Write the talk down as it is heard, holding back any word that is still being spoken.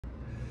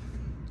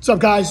What's up,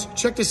 guys?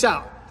 Check this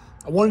out.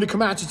 I wanted to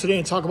come at you today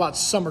and talk about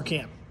summer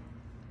camp.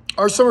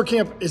 Our summer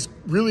camp is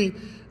really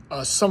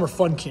a summer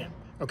fun camp,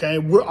 okay?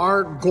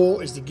 Our goal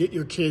is to get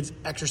your kids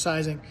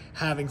exercising,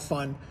 having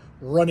fun,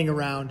 running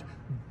around,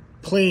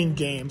 playing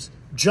games,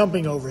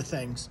 jumping over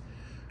things,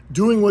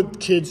 doing what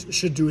kids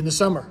should do in the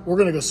summer. We're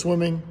gonna go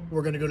swimming.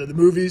 We're gonna go to the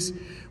movies.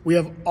 We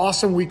have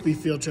awesome weekly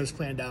field trips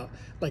planned out.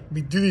 Like, we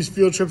do these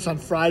field trips on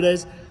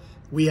Fridays.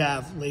 We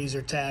have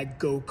laser tag,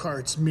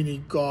 go-karts, mini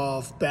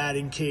golf,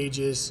 batting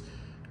cages,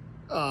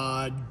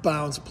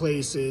 bounce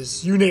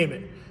places, you name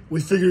it.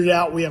 We figured it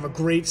out. We have a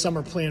great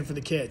summer plan for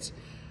the kids.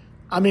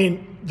 I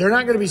mean, they're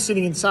not going to be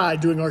sitting inside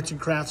doing arts and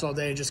crafts all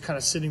day and just kind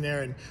of sitting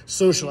there and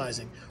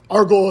socializing.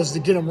 Our goal is to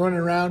get them running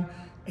around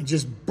and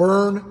just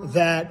burn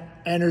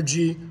that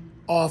energy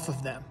off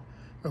of them,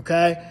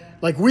 okay?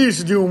 Like we used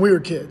to do when we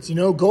were kids, you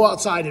know, go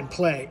outside and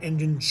play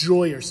and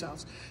enjoy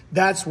yourselves.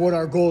 That's what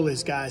our goal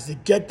is, guys, to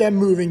get them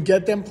moving,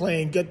 get them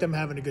playing, get them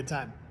having a good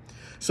time.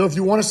 So if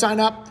you want to sign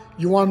up,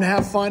 you want them to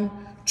have fun,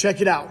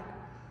 check it out.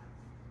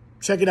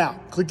 Check it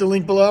out. Click the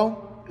link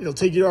below. It'll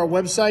take you to our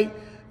website.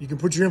 You can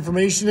put your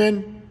information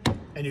in,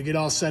 and you get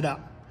all set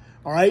up.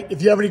 All right?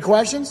 If you have any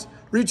questions,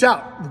 reach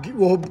out.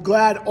 We'll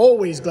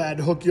always glad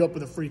to hook you up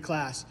with a free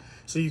class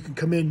so you can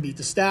come in, meet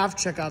the staff,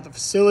 check out the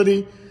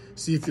facility,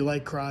 see if you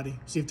like karate,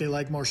 see if they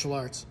like martial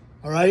arts.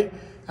 All right?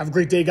 Have a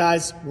great day,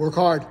 guys. Work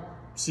hard.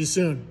 See you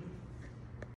soon.